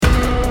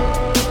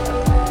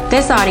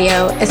This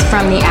audio is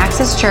from the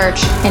Access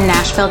Church in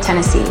Nashville,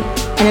 Tennessee,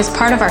 and is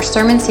part of our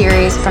sermon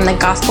series from the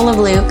Gospel of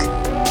Luke,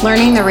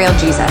 Learning the Real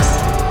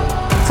Jesus.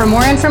 For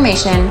more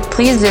information,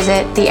 please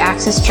visit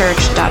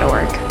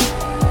theaccesschurch.org.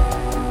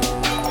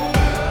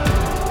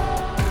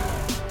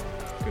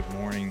 Good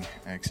morning,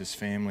 Access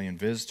family and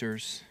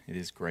visitors. It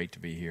is great to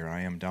be here.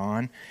 I am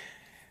Don,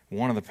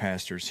 one of the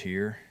pastors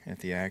here at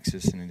the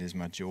Access, and it is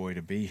my joy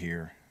to be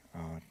here,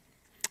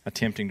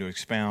 attempting to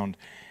expound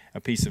a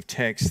piece of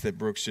text that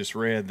Brooks just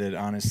read that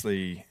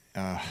honestly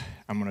I'm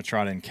going to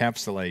try to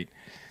encapsulate,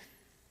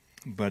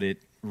 but it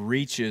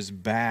reaches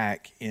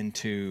back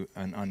into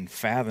an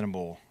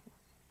unfathomable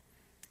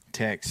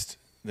text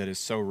that is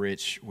so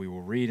rich. We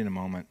will read in a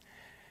moment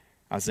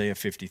Isaiah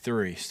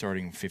 53,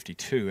 starting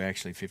 52,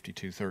 actually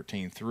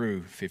 52:13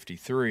 through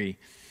 53,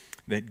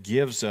 that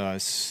gives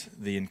us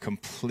the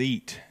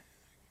incomplete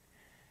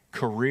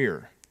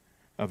career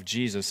of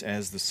Jesus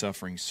as the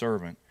suffering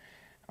servant.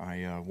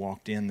 I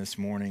walked in this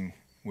morning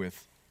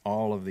with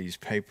all of these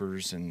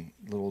papers and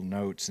little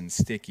notes and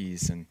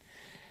stickies and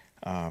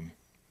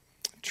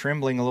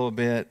trembling a little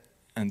bit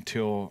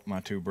until my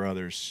two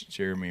brothers,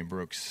 Jeremy and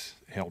Brooks,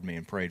 held me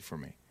and prayed for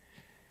me.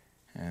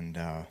 And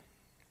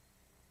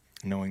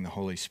knowing the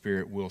Holy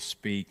Spirit will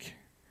speak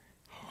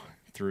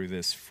through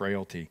this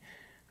frailty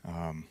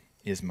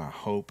is my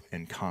hope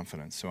and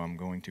confidence. So I'm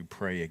going to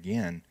pray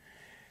again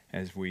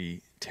as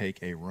we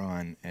take a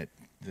run at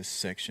this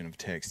section of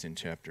text in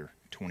chapter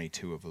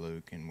 22 of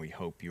Luke, and we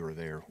hope you are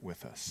there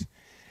with us.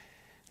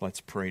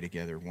 Let's pray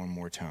together one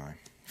more time.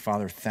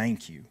 Father,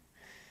 thank you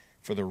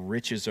for the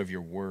riches of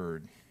your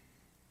word,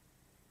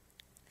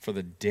 for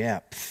the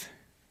depth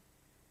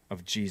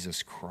of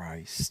Jesus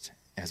Christ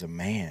as a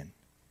man,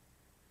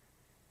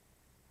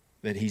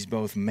 that he's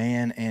both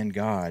man and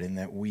God, and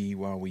that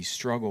while we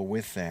struggle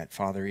with that,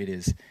 Father, it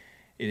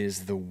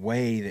is the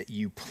way that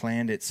you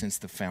planned it since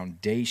the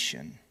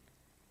foundation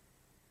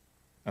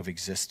of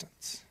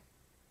existence,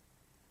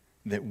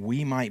 that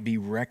we might be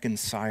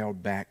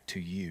reconciled back to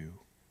you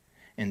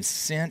and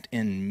sent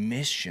in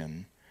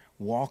mission,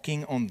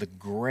 walking on the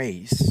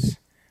grace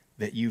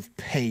that you've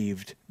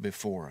paved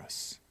before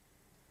us.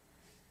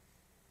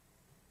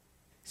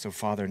 So,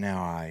 Father,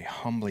 now I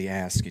humbly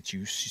ask that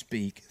you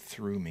speak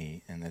through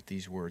me and that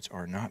these words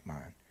are not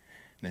mine,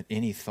 that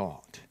any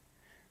thought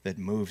that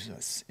moves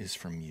us is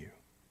from you.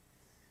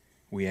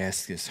 We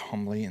ask this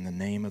humbly in the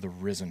name of the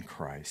risen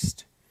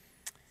Christ.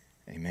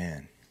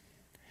 Amen.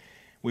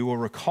 We will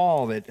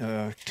recall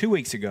that 2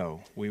 weeks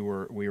ago we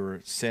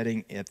were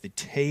sitting at the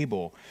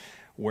table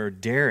where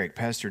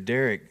Pastor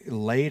Derek,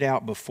 laid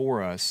out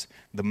before us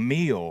the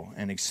meal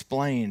and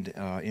explained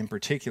in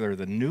particular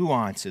the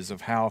nuances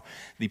of how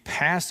the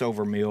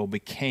Passover meal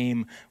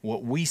became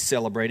what we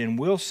celebrate and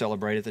will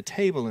celebrate at the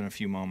table in a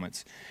few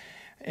moments.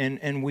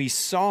 And we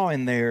saw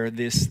in there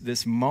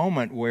this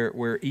moment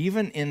where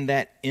even in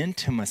that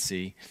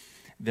intimacy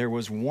there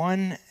was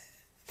one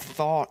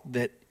thought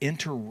that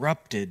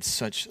interrupted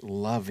such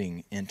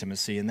loving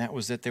intimacy, and that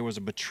was that there was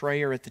a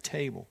betrayer at the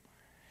table.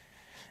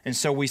 And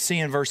so we see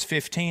in verse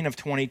 15 of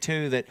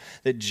 22 that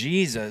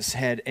Jesus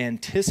had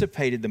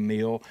anticipated the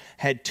meal,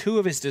 had two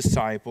of his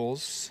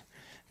disciples,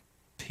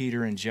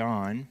 Peter and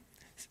John,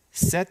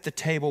 set the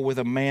table with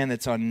a man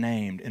that's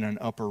unnamed in an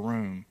upper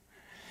room.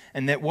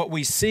 And that what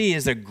we see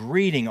is a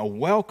greeting, a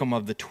welcome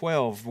of the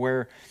 12,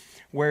 where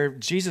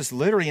Jesus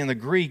literally in the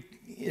Greek,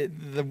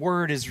 the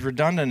word is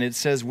redundant. It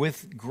says,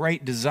 with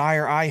great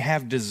desire, I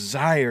have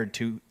desired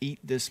to eat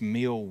this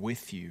meal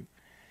with you.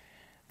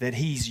 That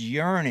he's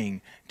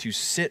yearning to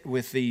sit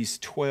with these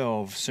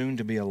 12, soon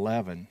to be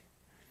 11,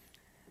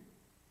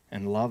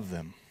 and love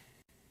them.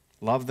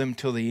 Love them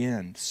till the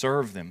end.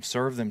 Serve them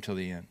till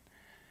the end.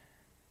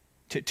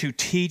 To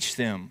teach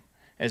them,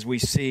 as we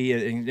see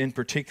in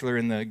particular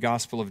in the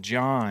Gospel of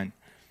John,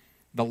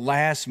 the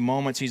last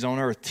moments he's on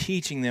earth,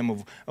 teaching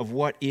them of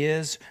what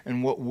is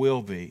and what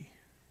will be.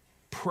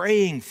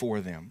 Praying for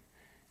them,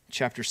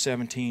 chapter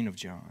 17 of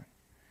John.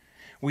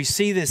 We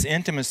see this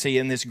intimacy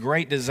and this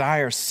great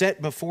desire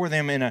set before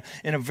them in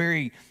a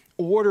very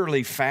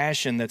orderly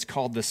fashion that's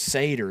called the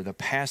Seder, the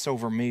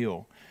Passover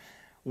meal,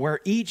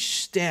 where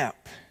each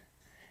step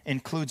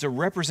includes a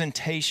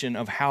representation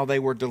of how they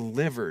were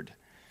delivered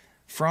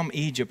from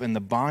Egypt and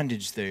the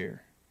bondage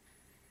there.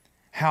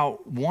 How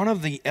one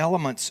of the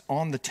elements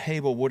on the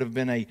table would have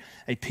been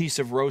a piece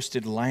of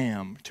roasted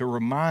lamb to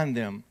remind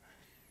them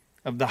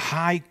of the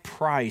high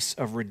price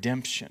of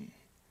redemption,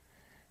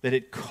 that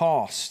it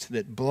cost,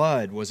 that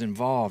blood was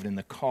involved in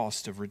the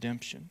cost of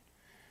redemption.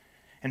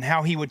 And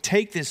how he would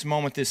take this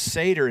moment, this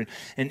Seder,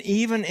 and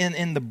even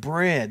in the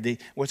bread,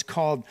 what's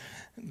called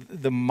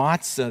the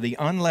matzah, the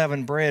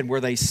unleavened bread,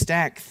 where they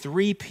stack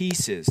three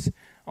pieces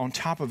on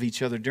top of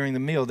each other during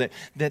the meal, that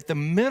the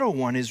middle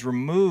one is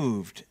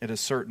removed at a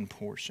certain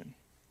portion.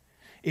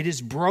 It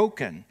is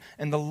broken,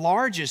 and the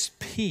largest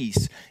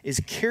piece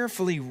is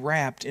carefully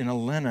wrapped in a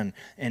linen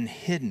and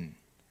hidden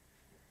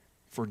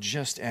for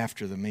just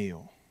after the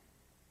meal.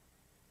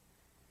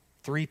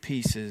 3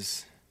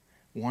 pieces,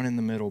 one in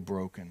the middle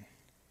broken,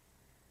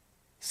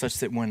 such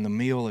that when the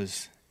meal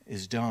is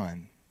is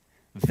done,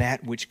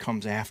 that which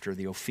comes after,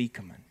 the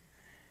ophikomen,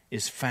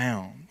 is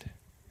found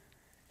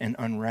and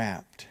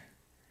unwrapped.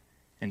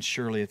 And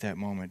surely at that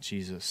moment,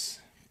 Jesus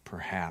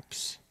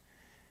perhaps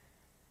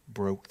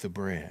broke the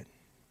bread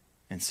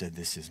and said,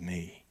 "This is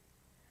me.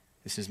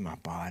 This is my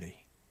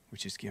body,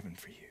 which is given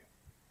for you."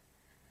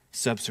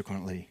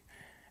 Subsequently,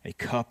 a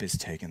cup is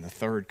taken, the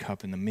third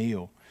cup in the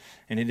meal,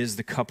 and it is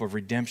the cup of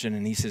redemption.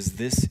 And he says,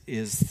 "This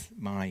is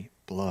my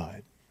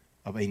blood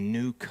of a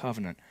new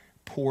covenant,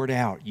 poured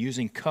out,"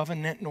 using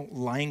covenantal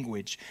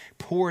language,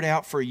 poured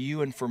out for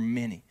you and for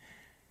many,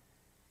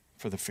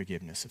 for the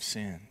forgiveness of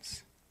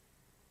sins.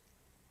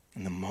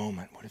 And the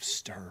moment would have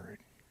stirred,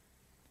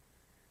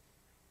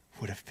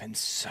 would have been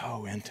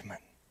so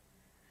intimate,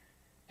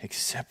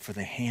 except for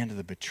the hand of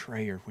the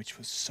betrayer, which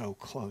was so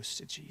close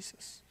to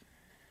Jesus.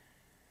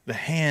 The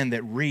hand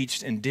that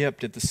reached and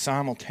dipped at the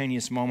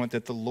simultaneous moment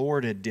that the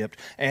Lord had dipped,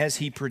 as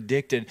he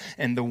predicted,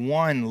 and the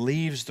one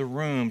leaves the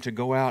room to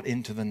go out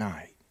into the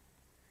night,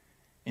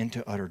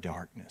 into utter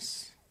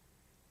darkness.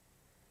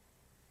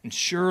 And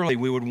surely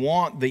we would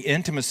want the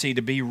intimacy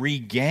to be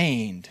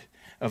regained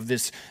of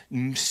this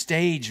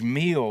stage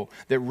meal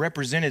that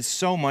represented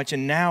so much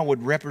and now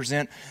would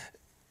represent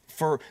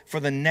for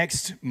the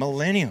next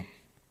millennium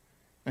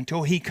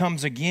until he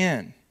comes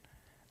again.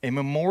 A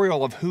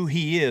memorial of who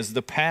he is,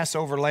 the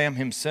Passover Lamb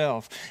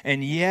himself.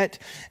 And yet,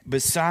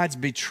 besides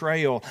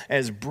betrayal,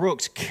 as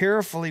Brooks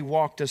carefully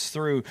walked us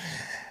through,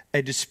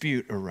 a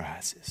dispute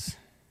arises.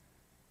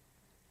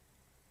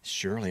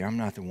 Surely I'm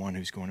not the one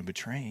who's going to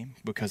betray him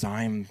because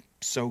I am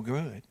so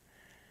good.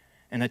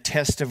 And a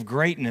test of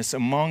greatness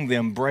among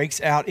them breaks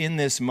out in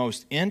this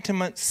most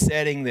intimate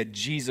setting that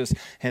Jesus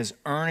has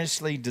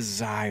earnestly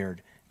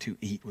desired to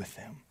eat with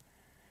them.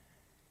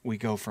 We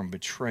go from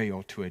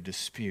betrayal to a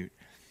dispute.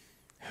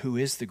 Who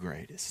is the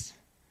greatest?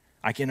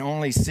 I can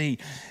only see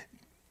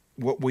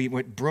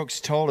what Brooks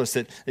told us,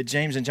 that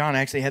James and John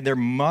actually had their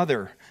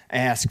mother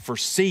ask for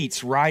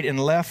seats right and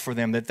left for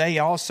them, that they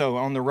also,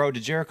 on the road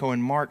to Jericho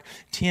in Mark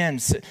 10,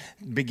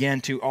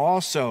 began to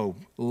also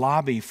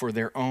lobby for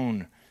their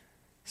own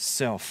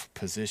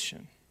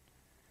self-position.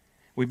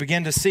 We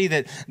begin to see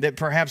that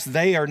perhaps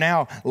they are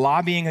now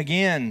lobbying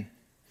again,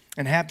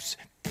 and perhaps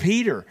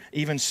Peter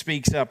even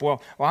speaks up. Well,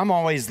 I'm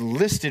always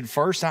listed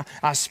first.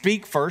 I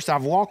speak first.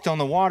 I've walked on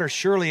the water.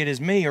 Surely it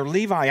is me. Or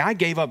Levi, I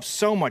gave up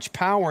so much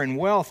power and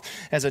wealth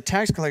as a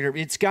tax collector.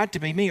 It's got to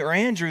be me. Or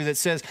Andrew that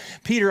says,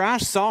 Peter, I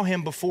saw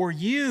him before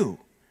you.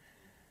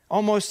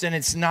 Almost, and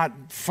it's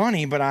not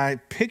funny, but I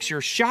picture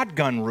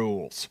shotgun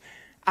rules.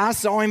 I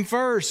saw him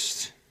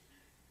first.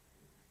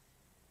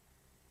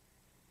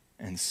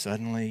 And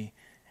suddenly,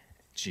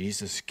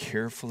 Jesus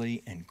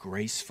carefully and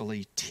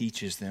gracefully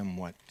teaches them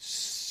what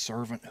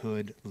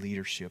servanthood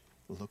leadership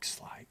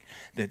looks like.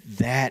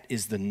 That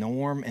is the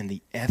norm and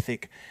the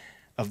ethic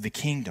of the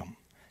kingdom,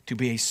 to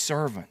be a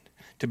servant,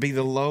 to be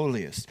the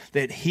lowliest.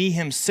 That he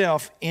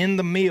himself in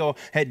the meal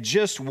had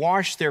just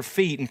washed their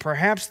feet, and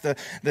perhaps the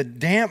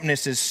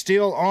dampness is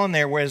still on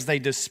there whereas they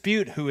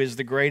dispute who is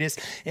the greatest,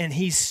 and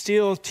he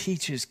still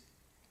teaches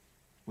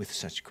with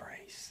such grace.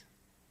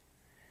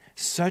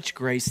 Such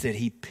grace that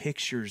he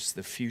pictures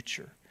the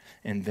future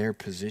and their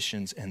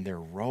positions and their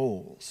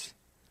roles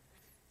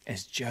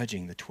as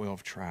judging the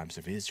 12 tribes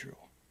of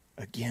Israel.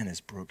 Again,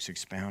 as Brooks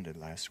expounded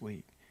last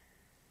week.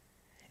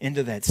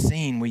 Into that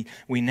scene, we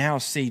now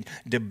see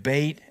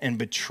debate and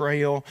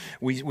betrayal.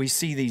 We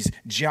see these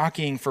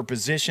jockeying for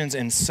positions,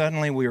 and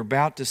suddenly we're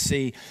about to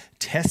see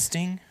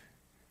testing,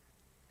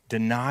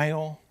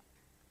 denial,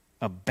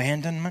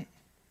 abandonment,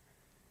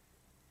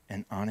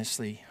 and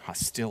honestly,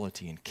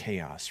 hostility and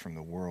chaos from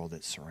the world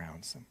that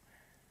surrounds them.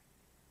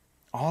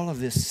 All of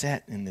this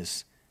set in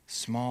this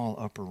small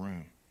upper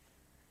room,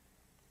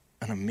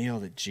 and a meal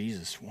that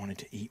Jesus wanted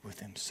to eat with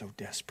them so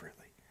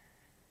desperately.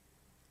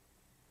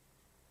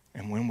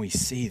 And when we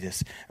see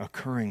this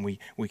occurring,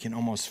 we can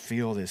almost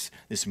feel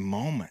this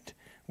moment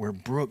where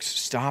Brooks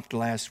stopped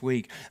last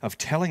week of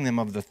telling them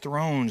of the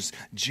thrones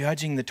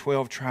judging the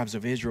 12 tribes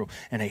of Israel,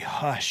 and a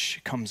hush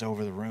comes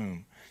over the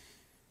room.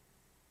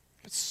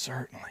 But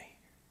certainly,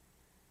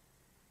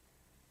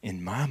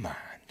 in my mind,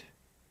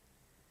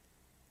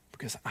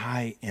 because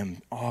I am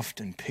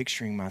often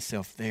picturing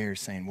myself there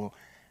saying, well,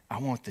 I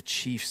want the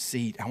chief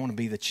seat. I want to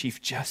be the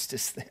chief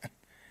justice then.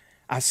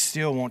 I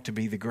still want to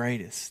be the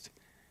greatest.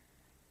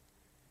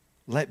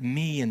 Let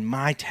me and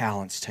my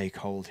talents take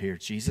hold here,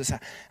 Jesus.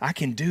 I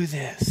can do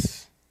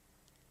this.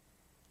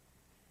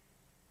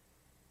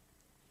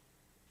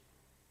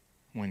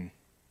 When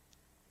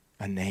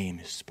a name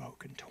is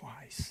spoken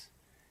twice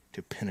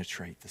to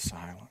penetrate the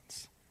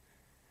silence.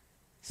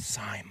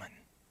 Simon,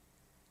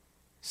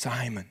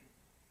 Simon,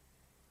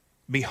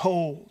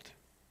 behold,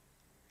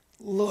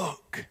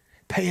 look,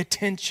 pay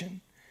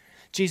attention.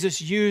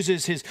 Jesus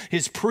uses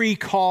his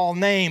pre-call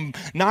name,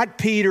 not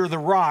Peter the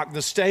rock,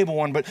 the stable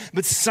one,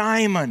 but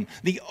Simon,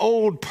 the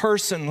old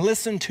person.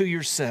 Listen to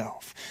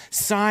yourself.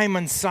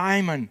 Simon,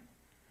 Simon,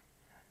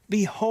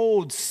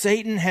 behold,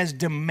 Satan has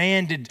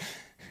demanded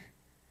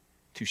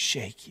to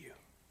shake you,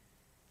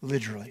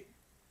 literally,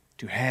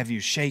 to have you,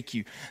 shake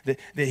you, that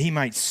he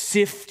might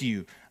sift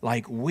you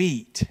like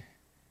wheat.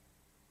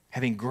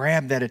 Having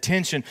grabbed that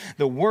attention,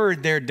 the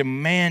word there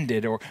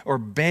demanded or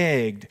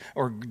begged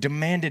or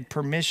demanded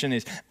permission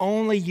is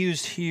only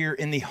used here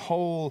in the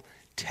whole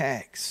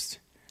text.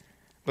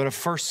 But a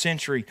first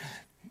century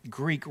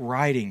Greek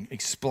writing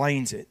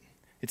explains it.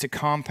 It's a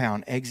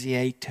compound,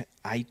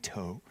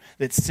 exeito,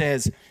 that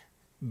says,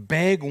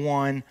 beg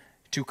one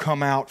to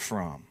come out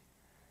from.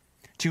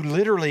 To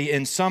literally,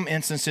 in some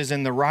instances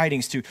in the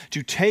writings, to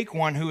take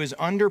one who is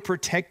under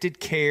protected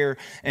care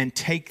and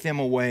take them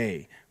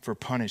away for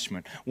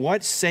punishment.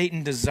 What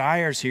Satan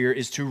desires here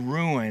is to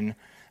ruin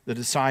the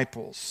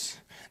disciples.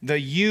 The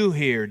you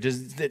here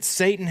that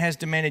Satan has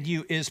demanded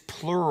you is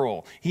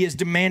plural. He has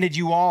demanded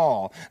you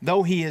all.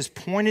 Though he is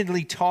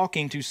pointedly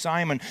talking to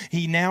Simon,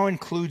 he now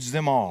includes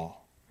them all.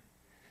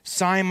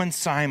 Simon,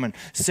 Simon,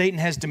 Satan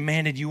has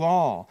demanded you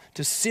all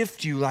to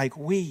sift you like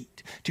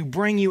wheat, to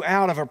bring you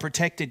out of a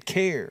protected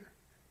care.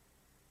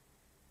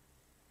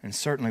 And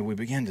certainly we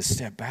begin to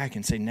step back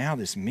and say, now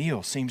this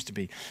meal seems to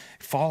be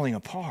falling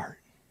apart.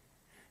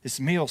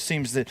 This meal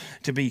seems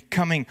to be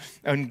coming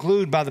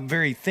unglued by the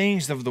very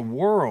things of the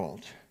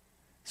world,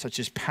 such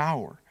as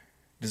power,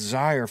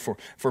 desire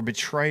for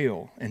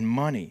betrayal and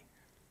money,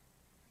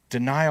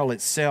 denial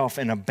itself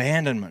and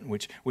abandonment,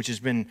 which has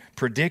been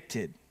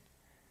predicted,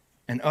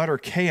 and utter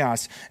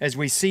chaos, as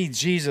we see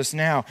Jesus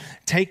now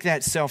take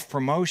that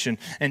self-promotion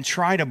and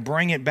try to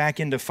bring it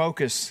back into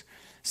focus,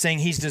 saying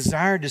he's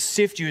desired to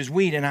sift you as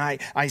wheat. And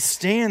I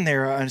stand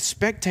there, a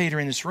spectator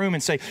in this room,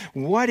 and say,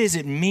 what does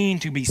it mean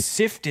to be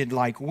sifted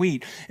like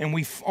wheat? And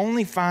we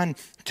only find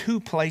two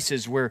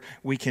places where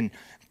we can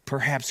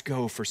perhaps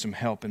go for some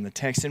help in the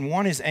text. And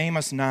one is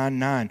Amos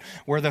 9:9,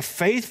 where the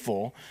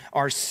faithful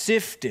are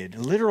sifted,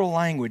 literal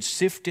language,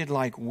 sifted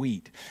like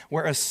wheat,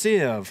 where a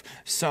sieve,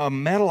 a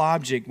metal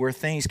object where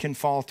things can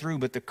fall through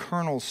but the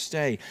kernels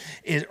stay,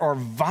 are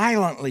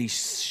violently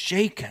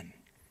shaken,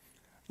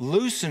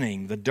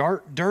 loosening the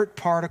dirt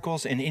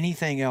particles and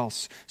anything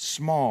else,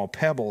 small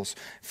pebbles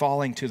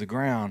falling to the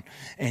ground.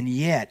 And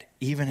yet,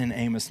 even in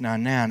Amos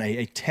 9:9,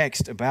 a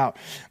text about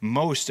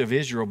most of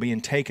Israel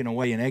being taken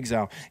away in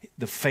exile,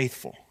 the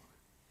faithful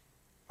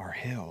are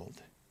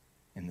held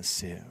in the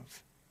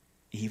sieve,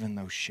 even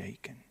though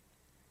shaken.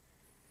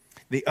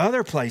 The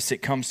other place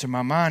that comes to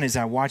my mind as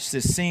I watch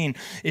this scene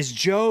is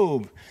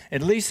Job.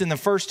 At least in the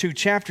first two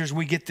chapters,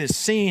 we get this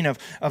scene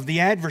of the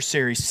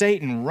adversary,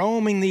 Satan,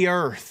 roaming the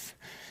earth,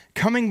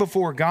 coming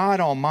before God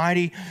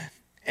Almighty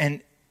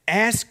and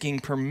asking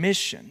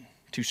permission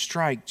to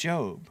strike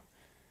Job.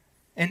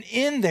 And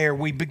in there,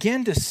 we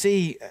begin to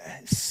see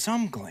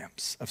some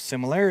glimpse of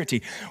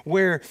similarity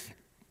where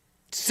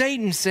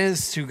Satan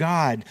says to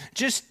God,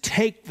 just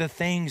take the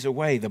things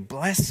away, the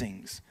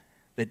blessings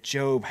that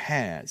Job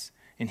has,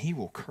 and he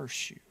will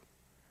curse you.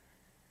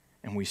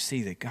 And we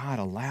see that God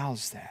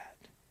allows that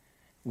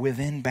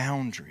within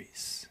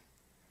boundaries.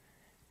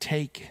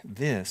 Take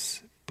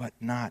this, but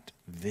not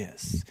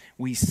this.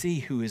 We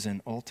see who is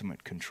in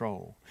ultimate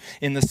control.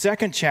 In the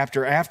second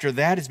chapter, after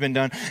that has been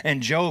done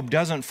and Job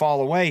doesn't fall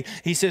away,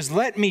 he says,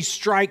 let me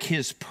strike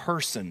his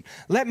person.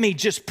 Let me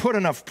just put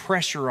enough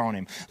pressure on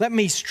him. Let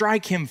me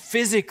strike him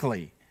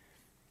physically.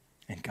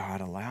 And God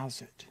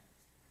allows it.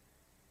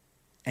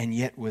 And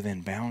yet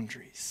within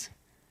boundaries,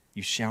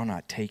 you shall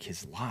not take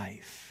his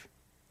life.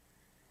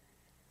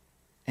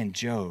 And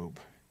Job,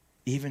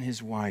 even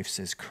his wife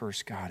says,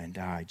 curse God and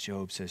die.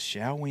 Job says,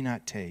 shall we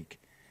not take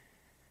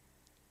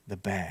the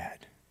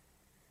bad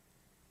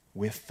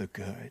with the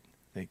good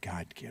that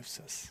God gives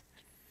us?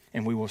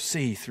 And we will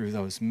see through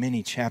those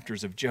many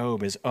chapters of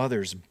Job as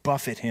others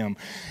buffet him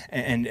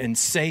and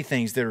say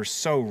things that are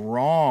so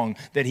wrong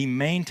that he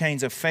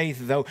maintains a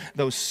faith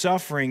though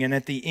suffering, and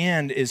at the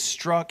end is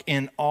struck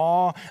in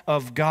awe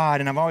of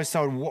God. And I've always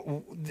thought,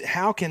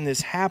 how can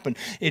this happen?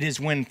 It is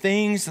when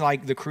things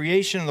like the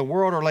creation of the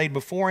world are laid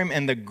before him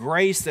and the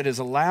grace that has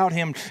allowed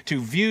him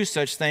to view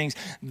such things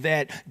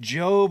that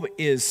Job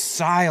is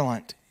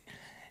silent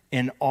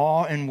in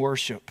awe and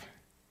worship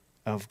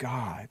of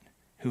God,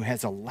 who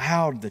has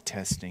allowed the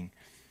testing,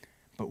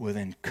 but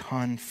within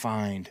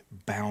confined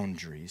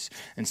boundaries.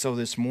 And so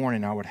this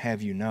morning I would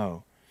have you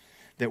know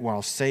that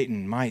while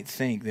Satan might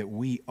think that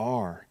we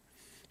are,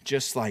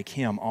 just like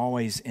him,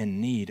 always in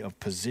need of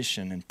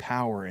position and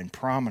power and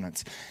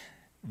prominence,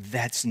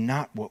 that's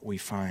not what we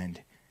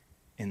find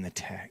in the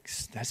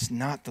text. That's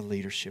not the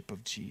leadership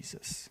of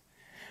Jesus.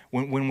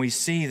 When we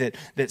see that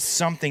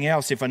something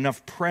else, if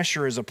enough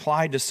pressure is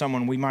applied to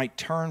someone, we might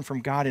turn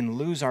from God and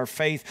lose our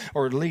faith,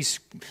 or at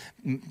least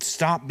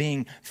stop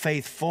being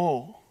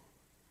faithful.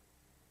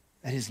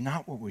 That is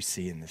not what we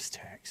see in this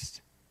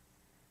text.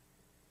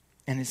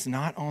 And it's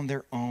not on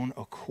their own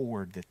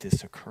accord that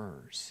this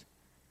occurs.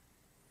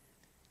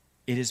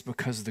 It is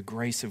because of the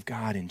grace of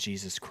God in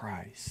Jesus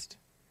Christ.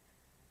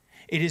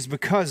 It is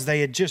because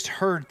they had just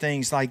heard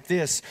things like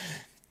this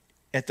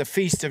at the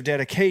Feast of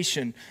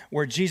Dedication,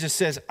 where Jesus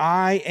says,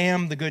 I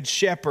am the good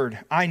shepherd.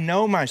 I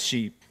know my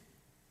sheep,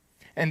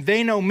 and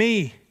they know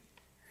me,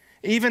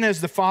 Even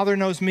as the Father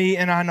knows me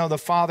and I know the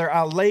Father,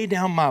 I lay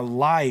down my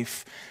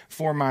life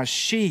for my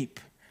sheep.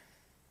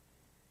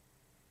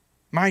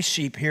 My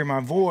sheep hear my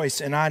voice,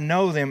 and I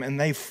know them, and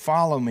they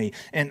follow me,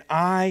 and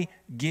I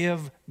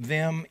give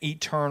them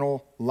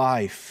eternal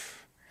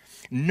life.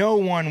 No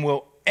one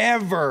will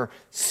ever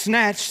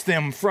snatch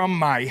them from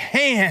my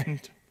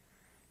hand.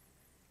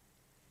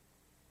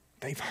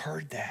 They've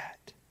heard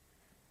that.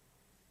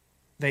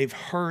 They've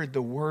heard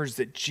the words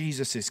that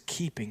Jesus is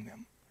keeping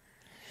them.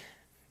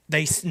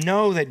 They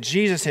know that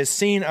Jesus has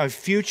seen a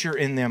future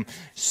in them,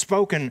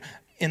 spoken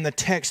in the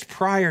text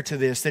prior to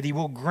this, that he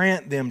will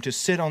grant them to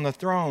sit on the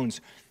thrones.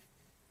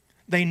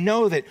 They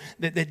know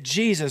that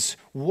Jesus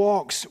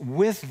walks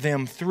with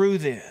them through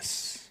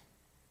this.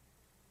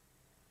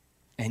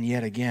 And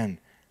yet again,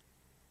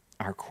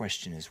 our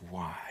question is,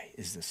 why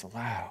is this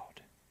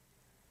allowed?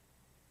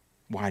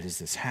 Why does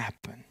this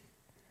happen?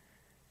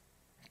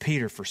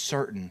 Peter, for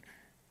certain,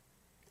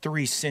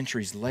 3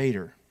 centuries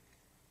later,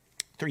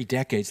 3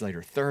 decades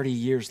later, 30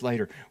 years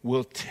later,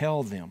 will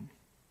tell them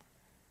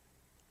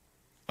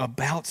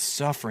about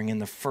suffering in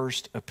the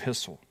first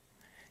epistle.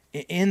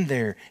 In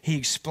there, he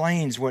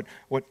explains what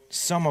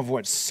some of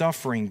what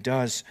suffering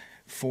does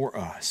for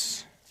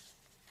us.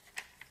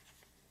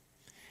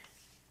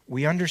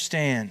 We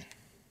understand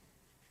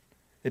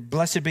that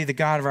blessed be the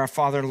God of our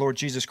Father and Lord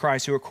Jesus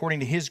Christ, who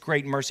according to his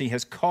great mercy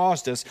has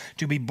caused us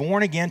to be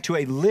born again to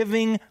a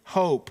living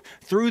hope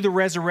through the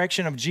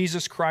resurrection of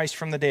Jesus Christ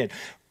from the dead.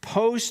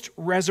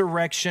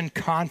 Post-resurrection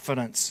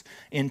confidence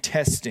in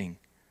testing.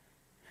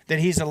 That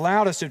he's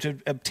allowed us to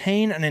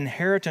obtain an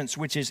inheritance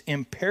which is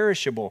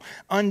imperishable,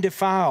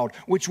 undefiled,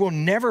 which will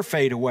never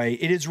fade away.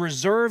 It is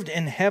reserved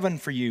in heaven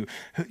for you.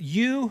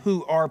 You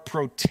who are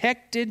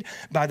protected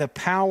by the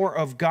power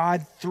of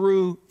God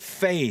through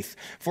faith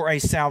for a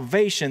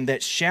salvation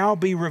that shall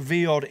be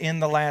revealed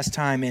in the last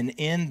time. And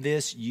in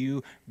this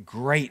you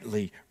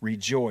greatly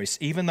rejoice.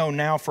 Even though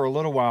now for a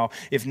little while,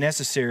 if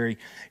necessary,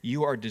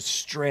 you are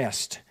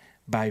distressed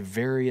by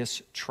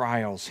various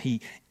trials.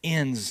 He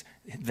ends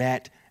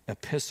that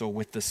epistle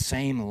with the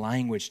same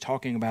language,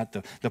 talking about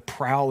the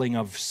prowling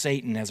of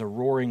Satan as a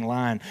roaring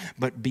lion.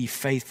 But be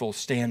faithful,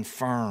 stand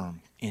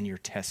firm in your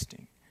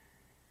testing,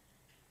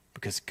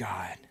 because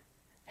God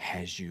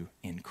has you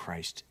in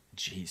Christ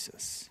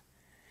Jesus.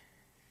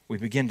 We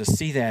begin to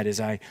see that as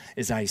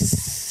I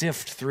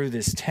sift through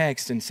this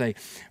text and say,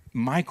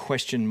 my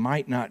question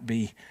might not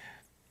be,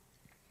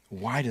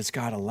 why does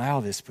God allow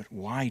this? But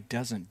why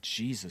doesn't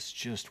Jesus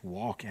just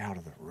walk out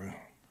of the room?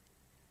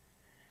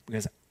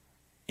 Because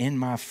in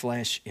my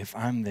flesh, if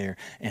I'm there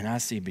and I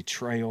see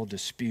betrayal,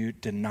 dispute,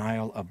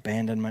 denial,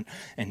 abandonment,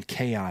 and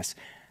chaos,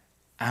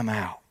 I'm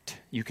out.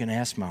 You can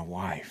ask my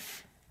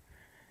wife.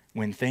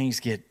 When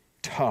things get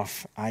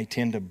tough, I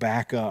tend to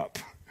back up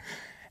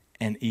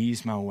and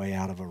ease my way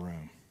out of a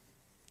room.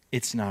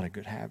 It's not a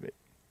good habit.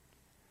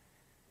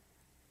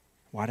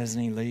 Why doesn't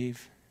he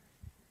leave?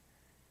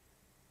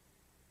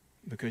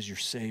 Because your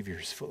Savior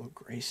is full of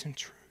grace and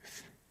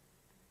truth.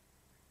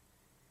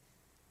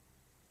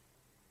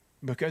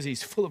 Because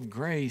he's full of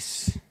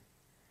grace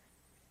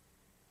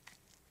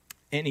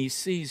and he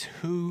sees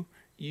who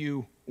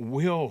you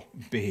will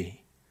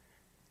be,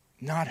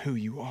 not who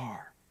you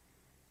are.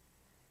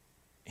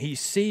 He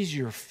sees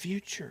your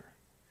future,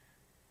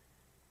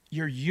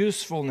 your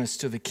usefulness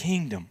to the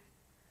kingdom,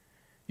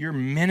 your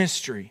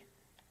ministry.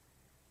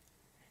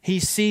 He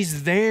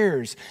sees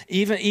theirs.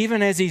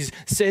 Even as he's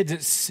said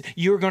that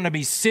you're going to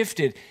be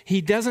sifted, he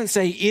doesn't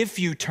say if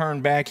you turn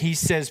back. He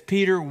says,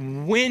 Peter,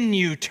 when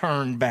you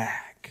turn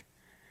back.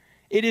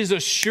 It is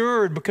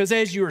assured, because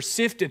as you are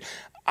sifted,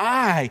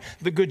 I,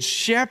 the good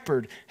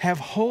shepherd, have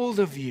hold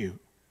of you.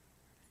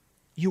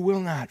 You will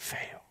not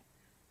fail.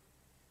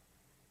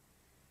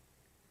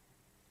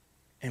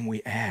 And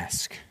we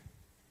ask,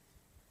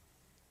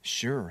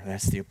 sure,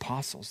 that's the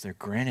apostles. They're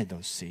granted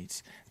those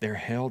seats. They're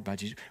held by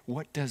Jesus.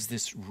 What does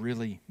this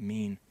really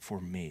mean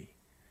for me?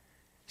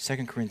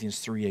 2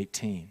 Corinthians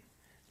 3:18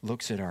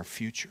 looks at our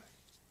future,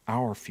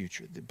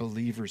 the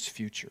believer's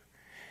future.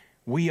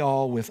 We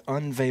all with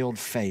unveiled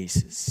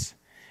faces,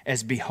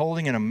 as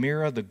beholding in a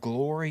mirror the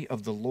glory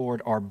of the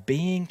Lord, are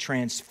being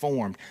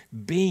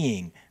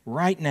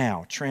right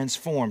now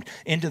transformed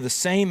into the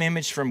same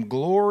image from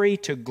glory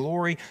to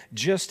glory,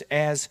 just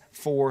as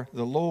for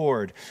the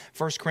Lord.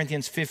 1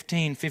 Corinthians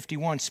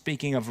 15:51,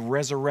 speaking of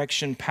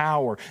resurrection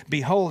power.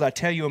 Behold, I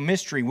tell you a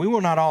mystery. We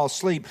will not all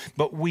sleep,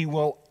 but we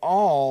will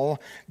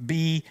all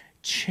be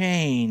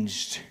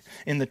changed.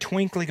 In the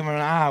twinkling of an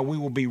eye, we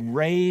will be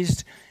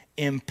raised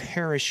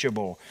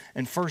imperishable.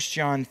 And 1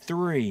 John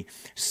 3,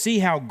 see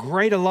how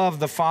great a love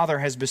the Father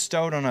has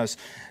bestowed on us,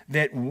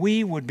 that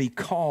we would be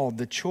called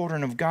the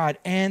children of God,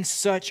 and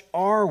such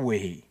are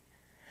we.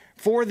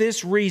 For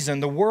this reason,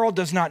 the world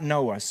does not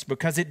know us,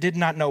 because it did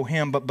not know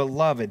him. But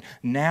beloved,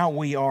 now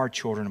we are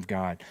children of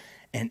God,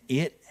 and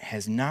it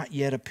has not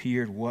yet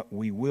appeared what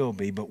we will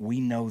be, but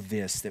we know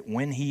this, that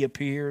when he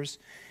appears,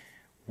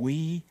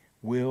 we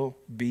will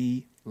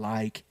be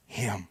like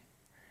him,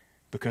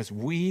 because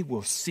we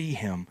will see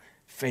him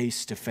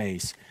face to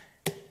face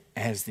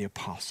as the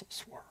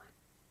apostles were.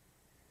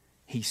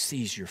 He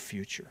sees your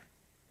future.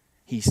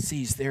 He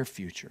sees their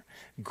future.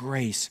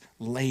 Grace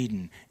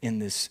laden in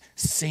this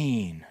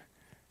scene,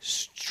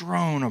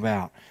 strewn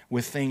about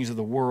with things of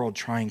the world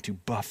trying to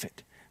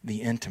buffet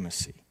the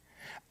intimacy.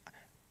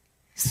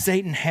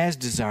 Satan has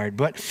desired,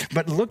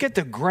 but look at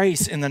the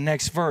grace in the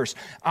next verse.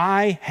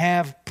 I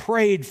have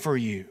prayed for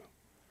you.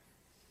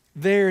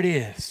 There it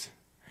is.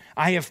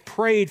 I have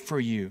prayed for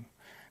you.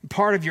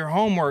 Part of your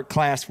homework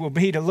class will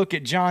be to look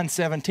at John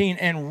 17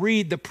 and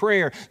read the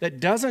prayer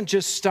that doesn't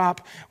just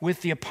stop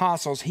with the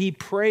apostles. He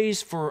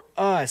prays for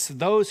us,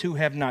 those who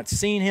have not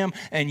seen him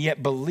and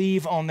yet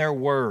believe on their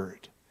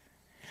word.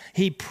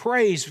 He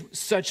prays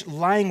such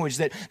language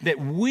that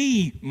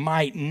we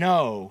might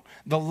know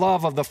the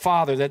love of the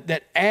Father,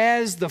 that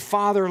as the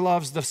Father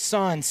loves the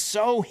Son,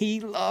 so he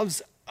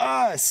loves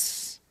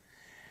us.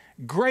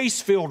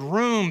 Grace-filled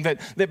room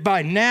that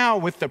by now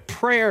with the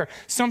prayer,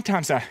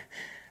 sometimes I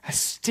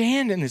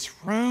stand in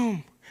this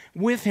room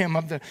with him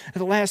of the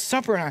Last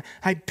Supper, and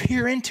I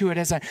peer into it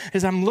as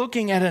I'm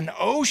looking at an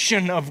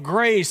ocean of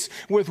grace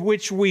with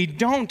which we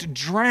don't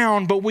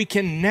drown, but we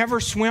can never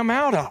swim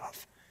out of.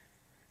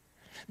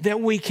 That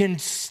we can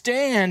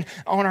stand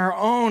on our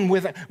own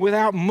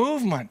without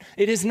movement.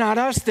 It is not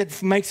us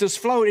that makes us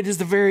float. It is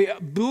the very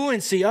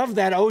buoyancy of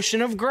that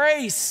ocean of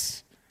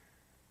grace.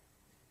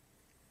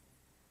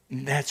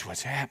 And that's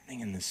what's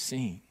happening in this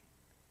scene.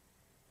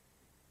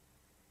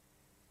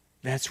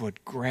 That's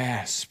what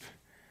grasps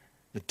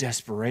the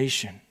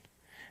desperation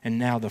and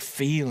now the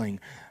feeling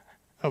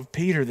of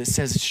Peter that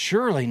says,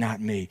 surely not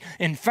me.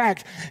 In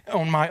fact,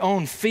 on my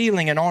own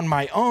feeling and on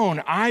my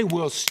own, I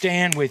will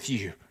stand with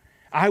you.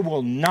 I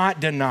will not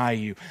deny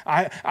you.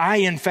 I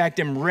in fact,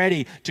 am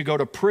ready to go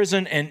to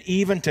prison and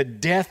even to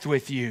death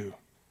with you.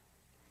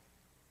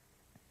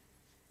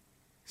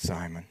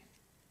 Simon,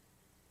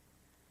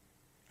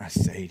 I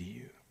say to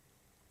you,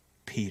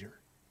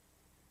 Peter,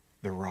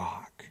 the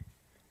rock,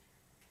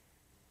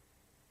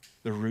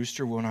 the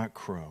rooster will not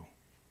crow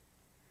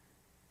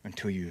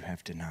until you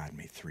have denied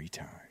me 3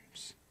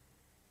 times,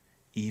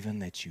 even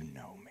that you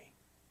know me.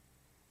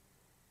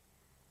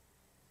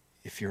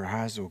 If your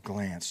eyes will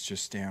glance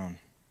just down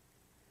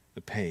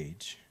the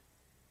page,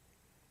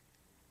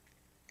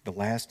 the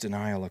last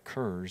denial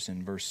occurs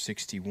in verse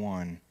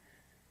 61.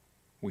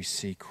 We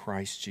see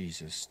Christ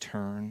Jesus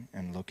turn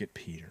and look at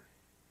Peter.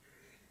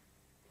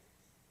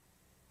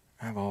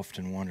 I've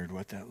often wondered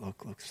what that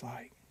look looks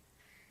like.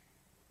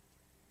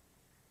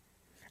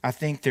 I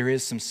think there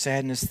is some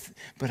sadness,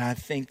 but I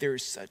think there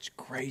is such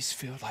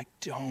grace-filled, like,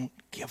 don't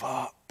give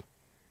up.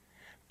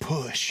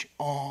 Push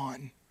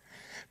on.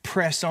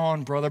 Press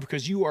on, brother,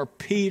 because you are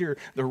Peter,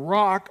 the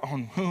rock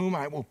on whom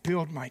I will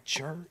build my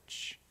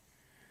church.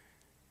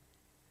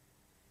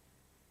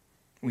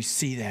 We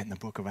see that in the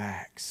book of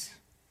Acts.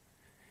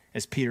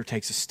 As Peter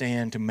takes a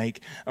stand to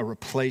make a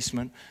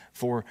replacement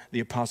for the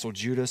apostle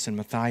Judas and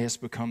Matthias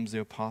becomes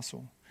the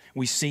apostle.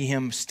 We see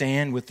him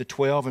stand with the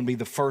 12 and be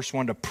the first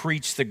one to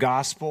preach the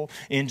gospel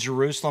in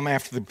Jerusalem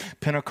after the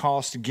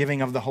Pentecost giving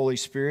of the Holy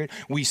Spirit.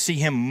 We see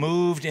him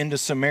moved into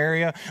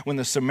Samaria when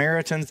the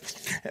Samaritans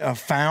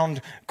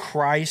found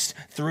Christ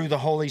through the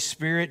Holy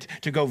Spirit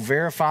to go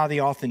verify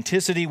the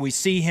authenticity. We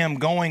see him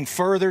going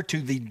further to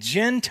the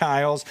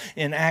Gentiles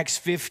in Acts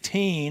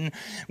 15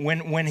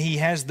 when he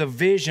has the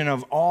vision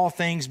of all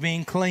things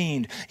being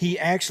cleaned. He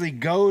actually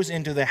goes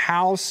into the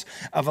house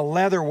of a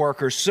leather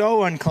worker,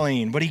 so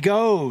unclean, but he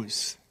goes.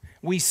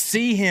 We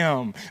see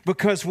him.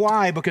 Because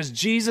why? Because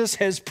Jesus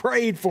has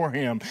prayed for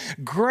him.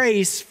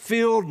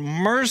 Grace-filled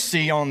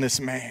mercy on this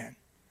man.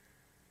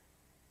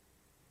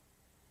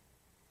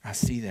 I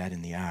see that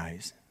in the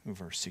eyes of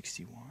verse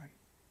 61.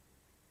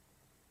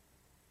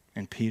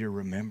 And Peter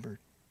remembered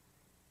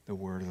the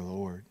word of the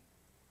Lord.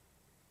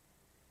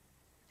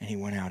 And he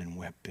went out and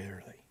wept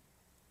bitterly.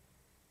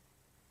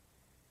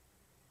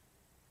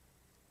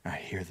 I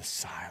hear the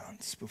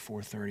silence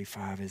before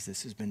 35 as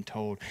this has been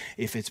told.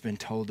 If it's been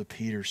told to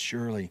Peter,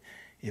 surely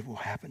it will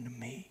happen to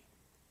me.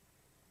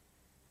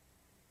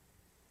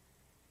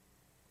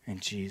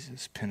 And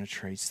Jesus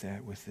penetrates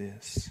that with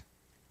this.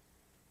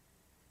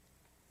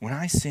 When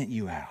I sent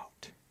you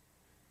out,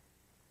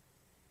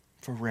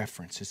 for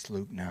reference, it's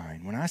Luke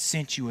 9. When I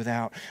sent you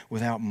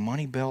without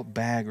money belt,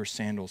 bag, or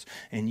sandals,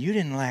 and you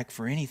didn't lack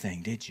for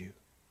anything, did you?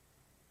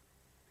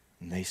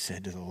 And they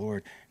said to the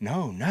Lord,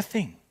 no,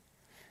 nothing.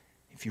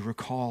 If you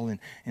recall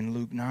in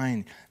Luke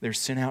 9, they're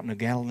sent out in a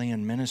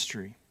Galilean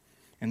ministry.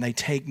 And they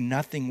take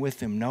nothing with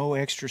them, no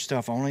extra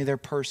stuff, only their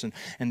person.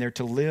 And they're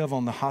to live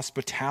on the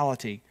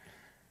hospitality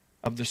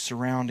of the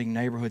surrounding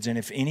neighborhoods. And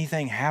if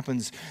anything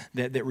happens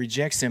that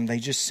rejects them, they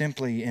just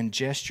simply, in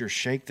gesture,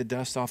 shake the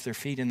dust off their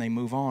feet and they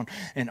move on.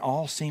 And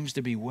all seems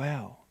to be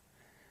well.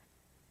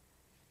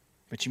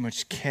 But you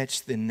must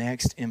catch the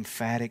next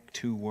emphatic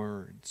 2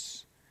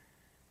 words.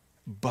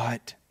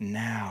 But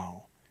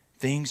now,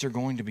 things are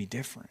going to be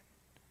different.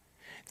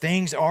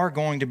 Things are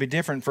going to be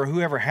different. For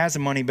whoever has a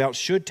money belt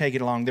should take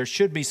it along. There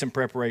should be some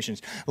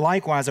preparations.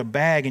 Likewise, a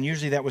bag, and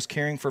usually that was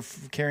carrying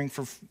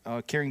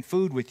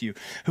food with you.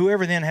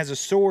 Whoever then has a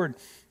sword,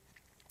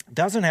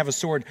 doesn't have a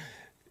sword,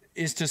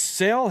 is to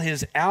sell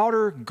his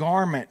outer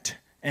garment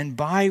and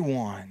buy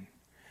one.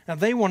 Now,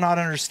 they will not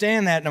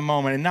understand that in a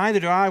moment, and neither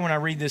do I when I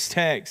read this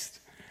text.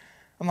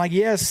 I'm like,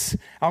 yes,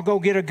 I'll go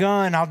get a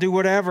gun. I'll do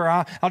whatever.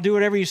 I'll do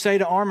whatever you say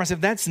to arm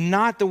myself. That's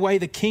not the way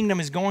the kingdom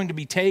is going to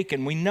be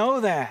taken. We know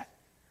that.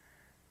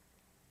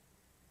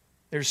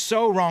 They're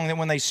so wrong that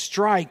when they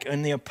strike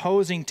in the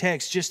opposing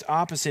text, just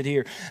opposite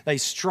here, they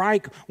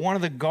strike one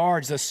of the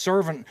guards, the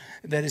servant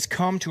that has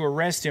come to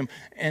arrest him,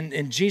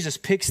 and Jesus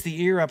picks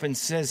the ear up and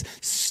says,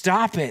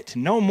 stop it,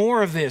 no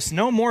more of this,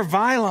 no more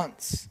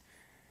violence,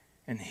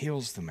 and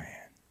heals the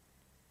man,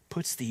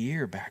 puts the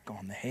ear back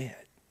on the head.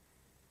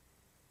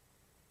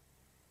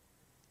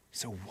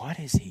 So what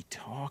is he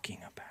talking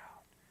about?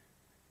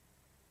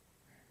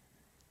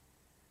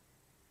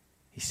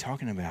 He's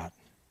talking about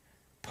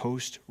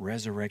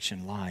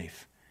post-resurrection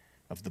life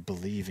of the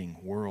believing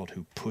world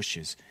who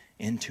pushes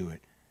into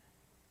it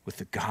with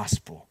the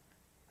gospel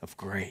of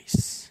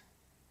grace.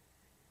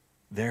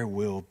 There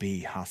will be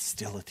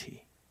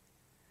hostility.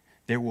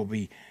 There will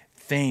be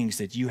things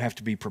that you have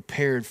to be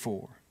prepared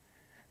for.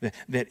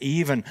 That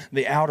even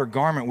the outer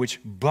garment, which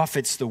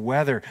buffets the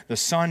weather, the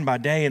sun by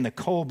day and the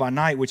cold by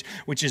night,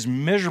 which is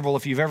miserable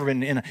if you've ever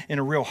been in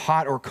a real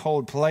hot or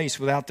cold place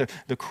without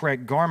the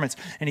correct garments.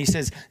 And he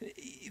says,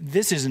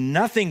 this is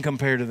nothing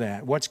compared to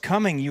that. What's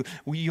coming,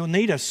 you'll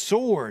need a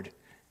sword,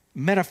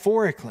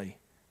 metaphorically.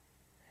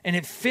 And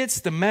it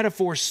fits the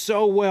metaphor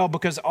so well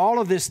because all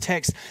of this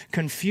text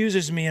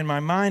confuses me in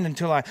my mind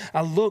until I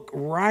look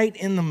right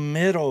in the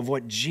middle of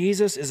what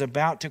Jesus is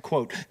about to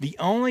quote. The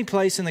only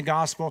place in the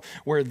gospel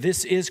where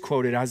this is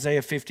quoted,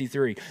 Isaiah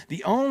 53.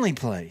 The only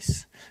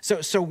place.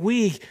 So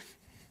we,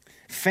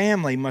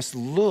 family, must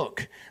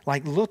look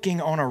like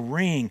looking on a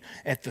ring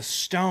at the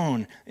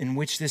stone in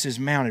which this is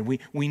mounted.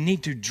 We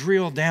need to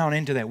drill down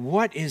into that.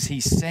 What is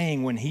he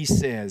saying when he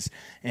says,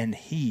 and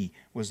he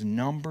was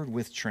numbered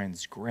with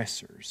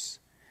transgressors,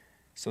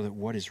 so that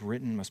what is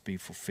written must be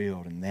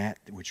fulfilled, and that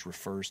which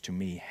refers to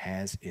me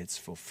has its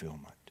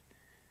fulfillment.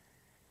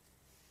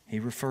 He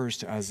refers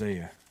to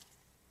Isaiah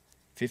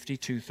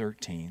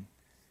 52:13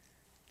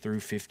 through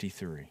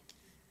 53.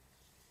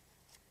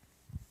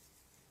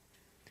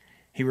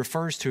 He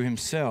refers to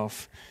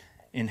himself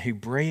in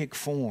Hebraic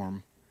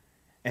form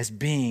as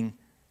being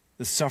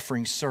the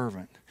suffering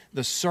servant.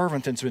 The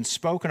servant that's been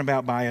spoken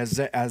about by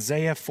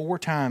Isaiah 4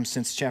 times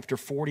since chapter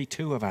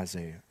 42 of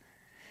Isaiah.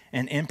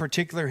 And in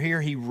particular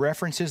here, he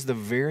references the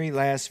very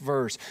last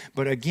verse.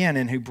 But again,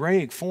 in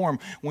Hebraic form,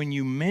 when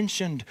you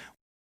mentioned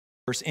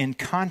verse in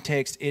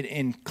context, it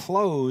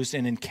enclosed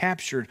and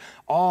encaptured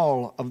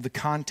all of the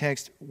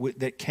context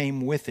that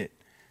came with it.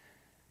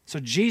 So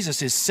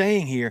Jesus is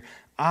saying here,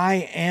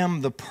 I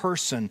am the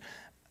person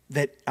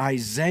that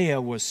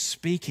Isaiah was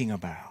speaking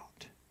about.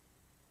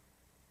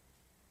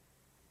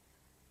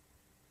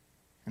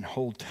 And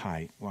hold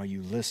tight while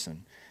you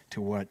listen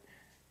to what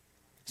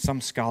some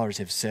scholars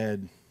have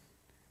said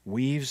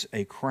weaves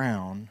a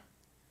crown,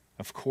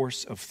 of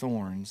course, of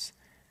thorns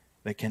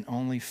that can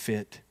only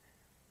fit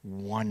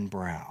one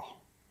brow.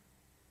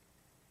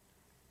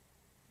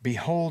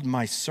 Behold,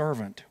 my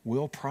servant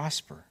will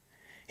prosper.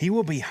 He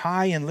will be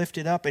high and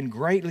lifted up and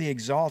greatly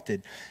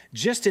exalted.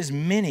 Just as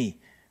many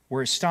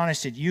were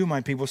astonished at you,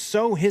 my people,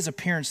 so his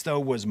appearance, though,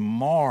 was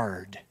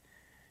marred,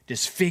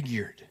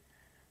 disfigured,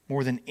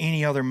 more than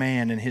any other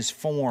man, and his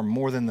form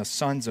more than the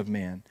sons of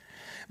men.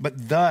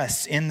 But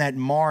thus, in that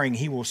marring,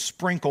 he will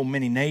sprinkle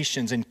many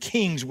nations, and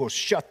kings will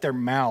shut their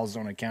mouths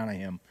on account of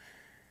him.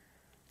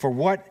 For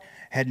what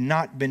had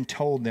not been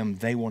told them,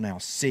 they will now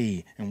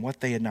see, and what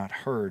they had not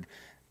heard,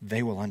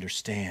 they will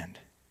understand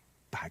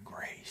by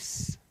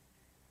grace.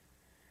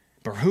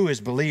 But who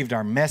has believed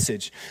our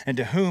message, and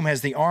to whom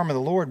has the arm of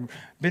the Lord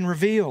been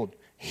revealed?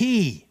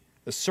 He,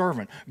 the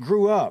servant,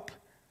 grew up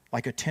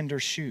like a tender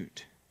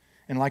shoot,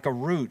 and like a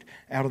root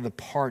out of the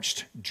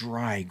parched,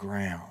 dry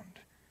ground.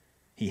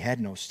 He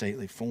had no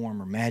stately form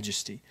or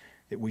majesty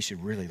that we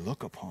should really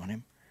look upon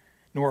him,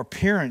 nor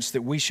appearance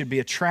that we should be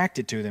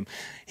attracted to them.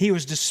 He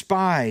was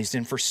despised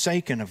and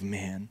forsaken of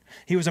men.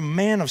 He was a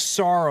man of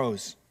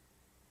sorrows.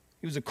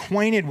 He was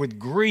acquainted with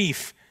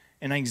grief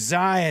and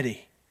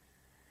anxiety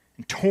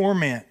and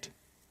torment.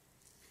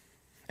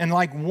 And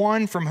like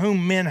one from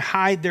whom men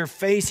hide their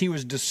face, he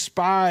was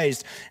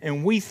despised,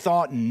 and we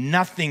thought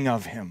nothing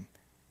of him.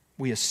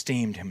 We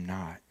esteemed him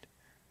not.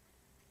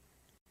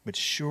 But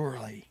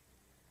surely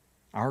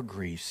our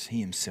griefs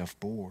he himself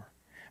bore.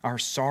 Our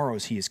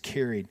sorrows he has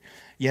carried.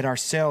 Yet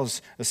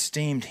ourselves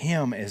esteemed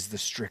him as the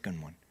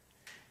stricken one.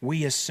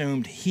 We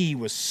assumed he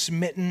was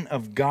smitten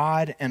of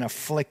God and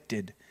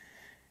afflicted.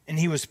 And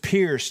he was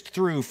pierced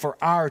through for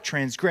our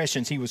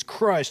transgressions. He was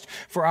crushed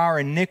for our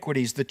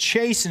iniquities. The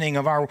chastening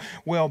of our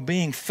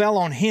well-being fell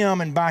on him,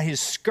 and by his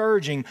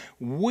scourging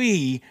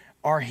we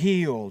are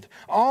healed.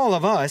 All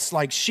of us,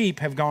 like sheep,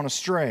 have gone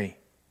astray.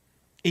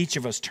 each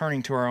of us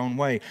turning to our own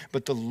way.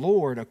 But the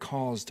Lord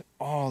caused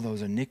all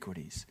those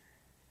iniquities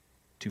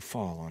to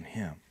fall on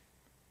him.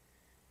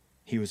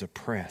 He was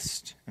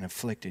oppressed and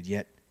afflicted,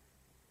 yet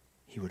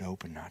he would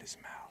open not his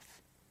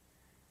mouth.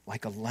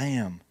 Like a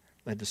lamb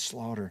led to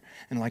slaughter,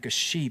 and like a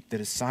sheep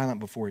that is silent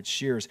before its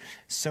shears,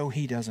 so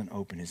he doesn't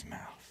open his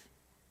mouth.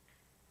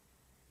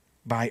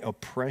 By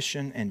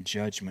oppression and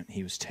judgment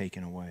he was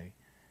taken away.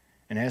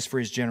 And as for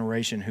his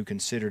generation, who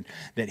considered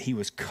that he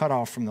was cut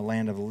off from the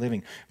land of the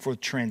living, for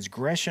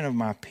transgression of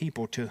my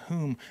people, to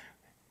whom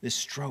this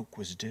stroke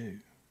was due.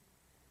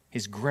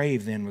 His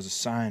grave then was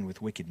assigned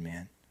with wicked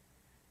men.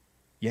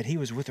 Yet he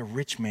was with a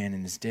rich man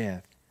in his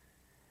death,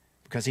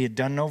 because he had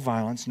done no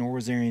violence, nor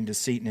was there any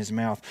deceit in his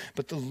mouth.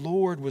 But the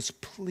Lord was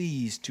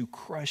pleased to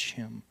crush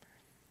him,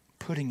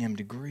 putting him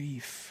to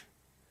grief.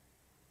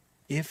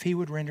 If he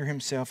would render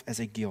himself as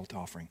a guilt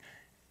offering,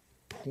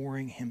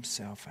 pouring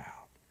himself out,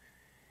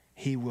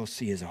 he will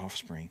see his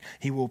offspring.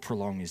 He will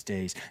prolong his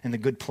days. And the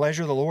good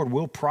pleasure of the Lord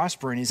will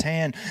prosper in his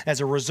hand.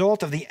 As a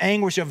result of the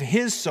anguish of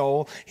his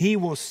soul, he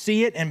will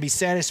see it and be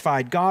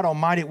satisfied. God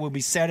Almighty will be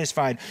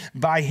satisfied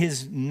by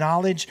his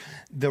knowledge.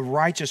 The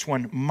righteous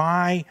one,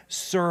 my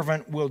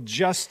servant, will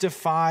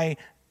justify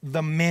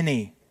the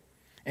many,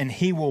 and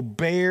he will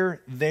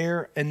bear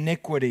their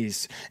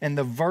iniquities. And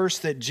the verse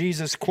that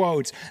Jesus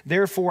quotes,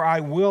 therefore I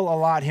will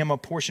allot him a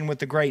portion with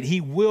the great.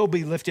 He will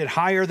be lifted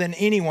higher than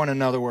anyone, in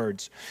other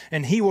words.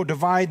 And he will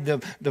divide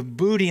the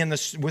booty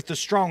with the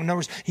strong. In other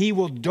words, he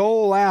will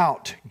dole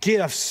out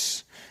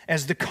gifts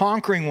as the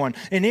conquering one.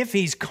 And if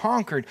he's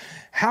conquered,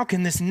 how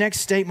can this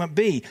next statement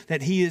be?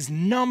 That he is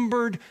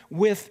numbered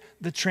with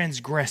the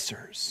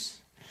transgressors.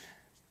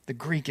 The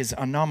Greek is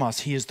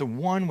anamos. He is the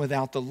one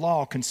without the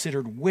law,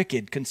 considered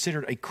wicked,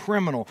 considered a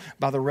criminal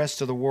by the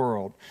rest of the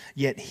world.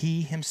 Yet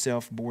he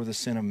himself bore the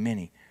sin of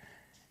many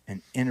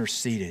and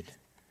interceded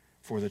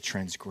for the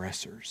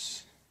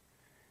transgressors.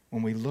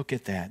 When we look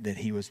at that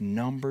he was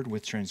numbered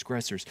with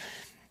transgressors,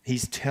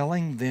 he's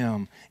telling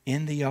them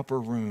in the upper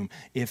room,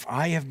 if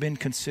I have been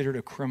considered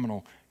a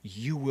criminal,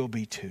 you will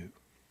be too.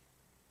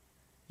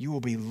 You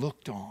will be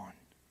looked on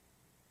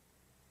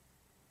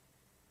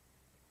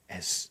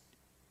as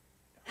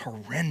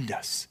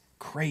horrendous,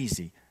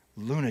 crazy,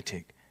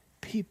 lunatic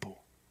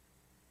people.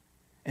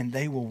 And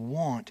they will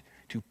want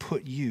to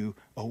put you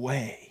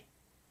away.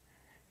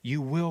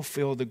 You will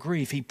feel the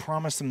grief. He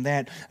promised them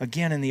that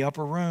again in the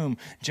upper room.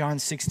 John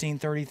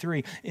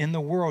 16:33. In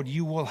the world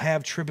you will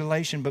have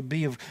tribulation, but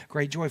be of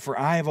great joy, for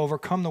I have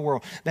overcome the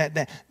world.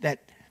 That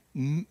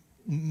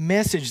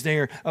message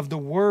there of the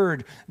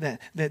word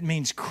that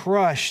means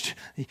crushed.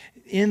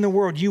 In the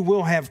world you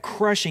will have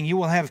crushing. You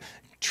will have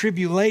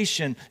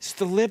tribulation,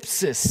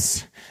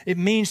 sthalipsis. It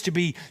means to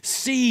be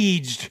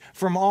sieged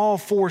from all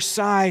four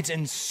sides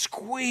and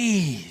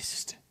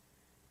squeezed.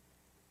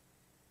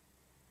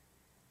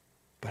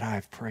 But I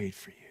have prayed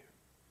for you.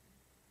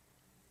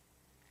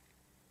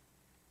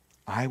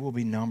 I will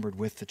be numbered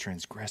with the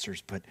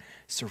transgressors, but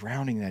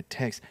surrounding that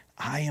text,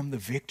 I am the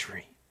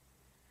victory.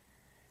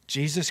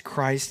 Jesus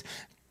Christ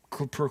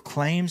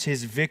proclaims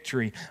his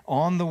victory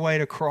on the way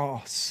to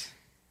cross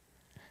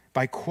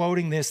by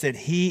quoting this, that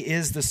he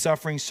is the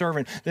suffering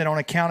servant, that on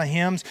account of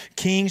him,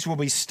 kings will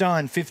be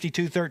stunned,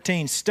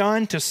 52:13,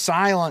 stunned to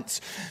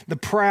silence. The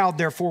proud,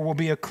 therefore, will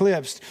be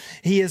eclipsed.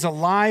 He is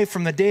alive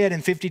from the dead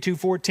in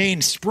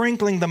 52:14,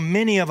 sprinkling the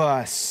many of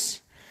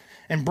us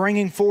and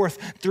bringing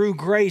forth through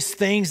grace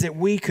things that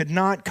we could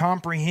not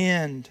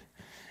comprehend.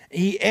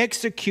 He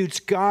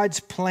executes God's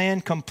plan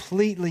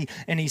completely,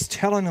 and he's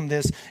telling them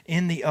this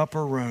in the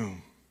upper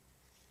room.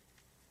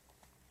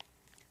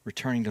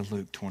 Returning to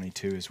Luke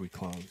 22 as we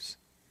close.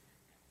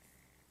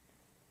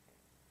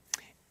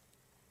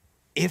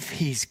 If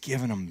he's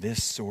given them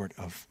this sort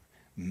of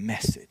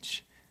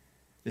message,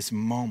 this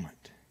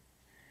moment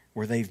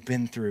where they've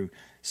been through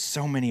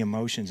so many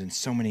emotions and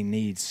so many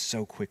needs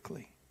so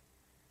quickly,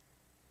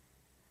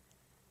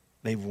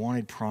 they've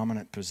wanted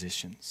prominent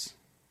positions.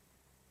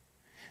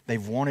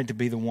 They've wanted to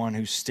be the one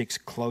who sticks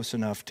close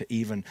enough to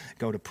even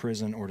go to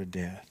prison or to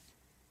death.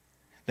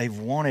 They've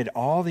wanted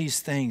all these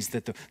things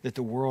that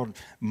the world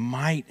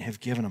might have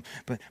given them.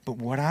 But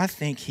what I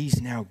think he's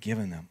now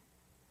given them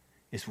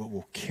is what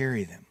will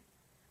carry them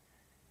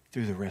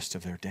through the rest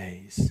of their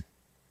days.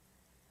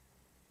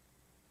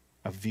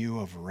 A view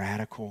of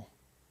radical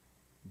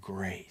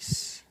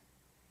grace.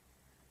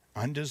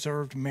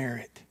 Undeserved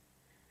merit.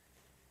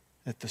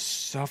 That the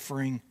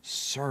suffering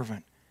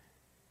servant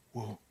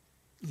will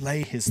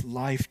lay his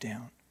life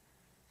down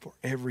for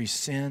every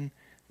sin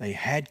they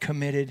had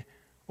committed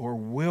or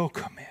will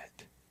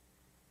commit.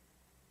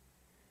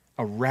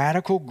 A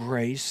radical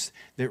grace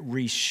that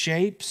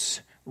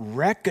reshapes,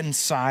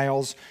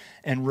 reconciles,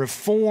 and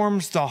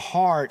reforms the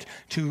heart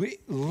to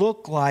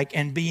look like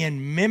and be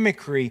in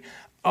mimicry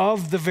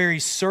of the very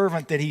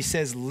servant that he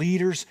says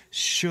leaders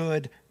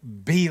should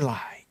be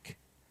like.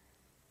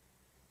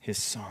 His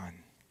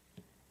Son,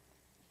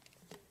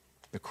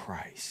 the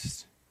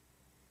Christ.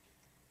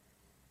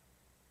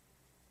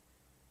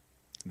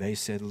 They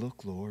said,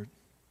 look, Lord,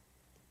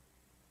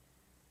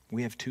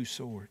 we have two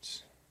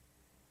swords.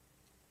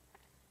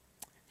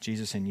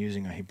 Jesus, in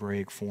using a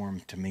Hebraic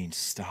form to mean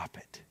stop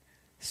it,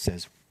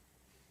 says,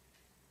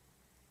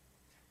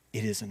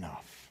 it is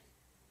enough.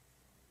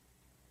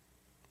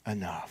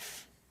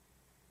 Enough.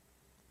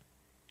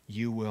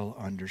 You will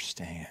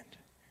understand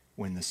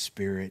when the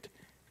Spirit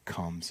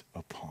comes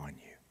upon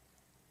you.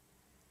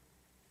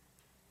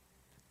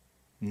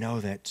 Know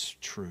that's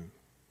true.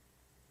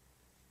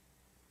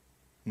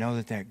 Know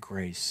that that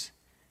grace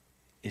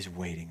is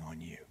waiting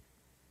on you.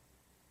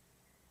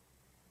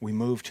 We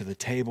move to the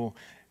table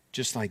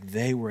just like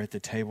they were at the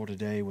table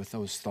today with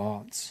those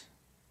thoughts.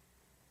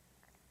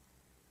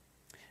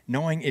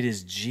 Knowing it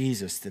is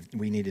Jesus that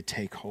we need to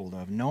take hold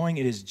of. Knowing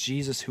it is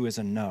Jesus who is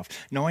enough.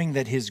 Knowing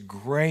that his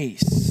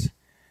grace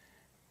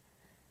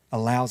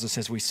allows us,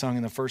 as we sung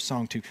in the first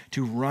song,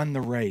 to run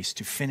the race,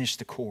 to finish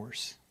the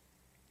course.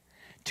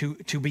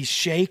 To be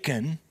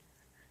shaken,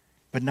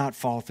 but not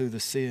fall through the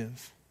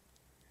sieve.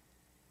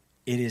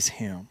 It is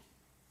him.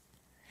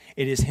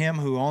 It is him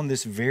who on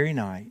this very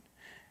night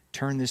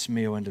turned this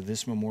meal into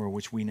this memorial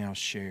which we now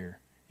share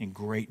in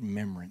great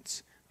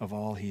remembrance of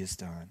all he has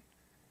done.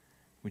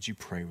 Would you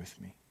pray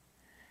with me?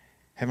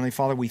 Heavenly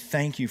Father, we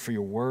thank you for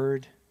your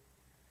word.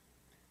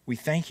 We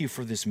thank you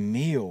for this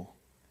meal.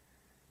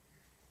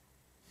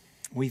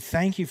 We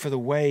thank you for the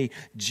way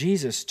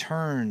Jesus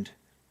turned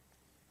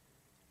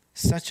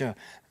such a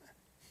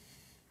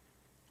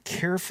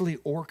carefully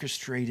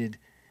orchestrated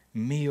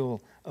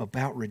meal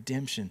about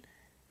redemption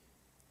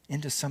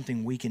into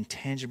something we can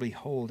tangibly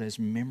hold as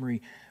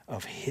memory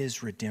of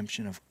his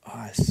redemption of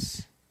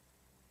us.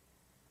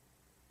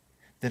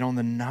 That on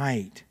the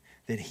night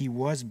that he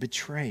was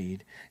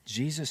betrayed,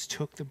 Jesus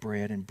took the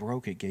bread and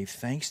broke it, gave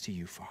thanks to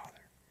you, Father.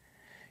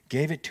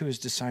 Gave it to his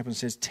disciples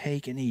and says,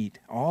 take and eat,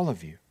 all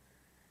of you.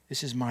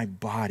 This is my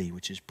body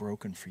which is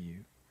broken for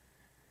you.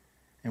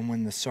 And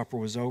when the supper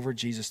was over,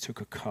 Jesus took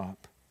a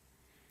cup,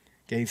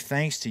 gave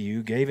thanks to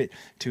you, gave it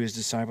to his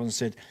disciples and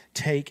said,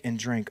 take and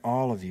drink,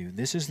 all of you.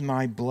 This is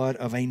my blood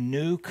of a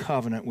new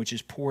covenant which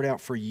is poured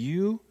out for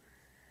you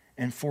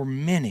and for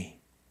many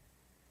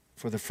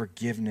for the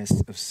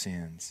forgiveness of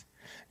sins.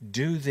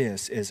 Do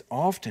this as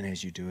often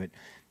as you do it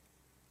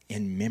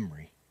in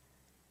memory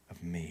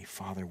of me.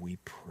 Father, we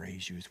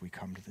praise you as we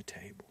come to the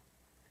table.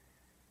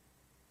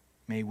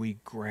 May we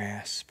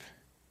grasp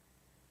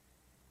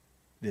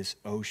this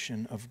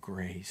ocean of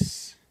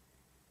grace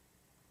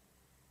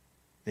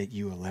that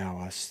you allow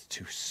us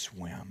to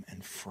swim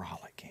and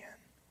frolic in.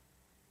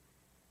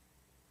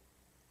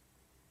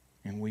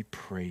 And we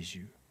praise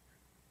you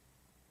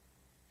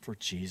for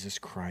Jesus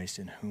Christ,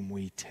 in whom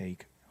we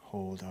take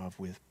hold of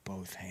with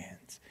both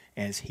hands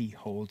as he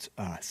holds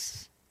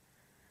us.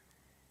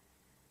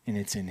 And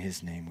it's in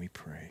his name we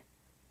pray.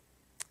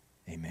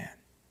 Amen.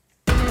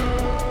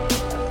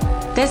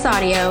 This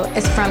audio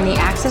is from the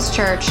Access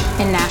Church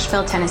in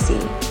Nashville, Tennessee,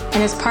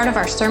 and is part of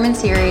our sermon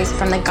series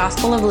from the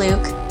Gospel of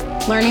Luke,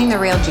 Learning the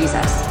Real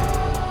Jesus.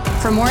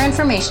 For more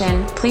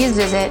information, please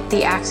visit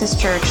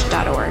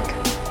theaccesschurch.org.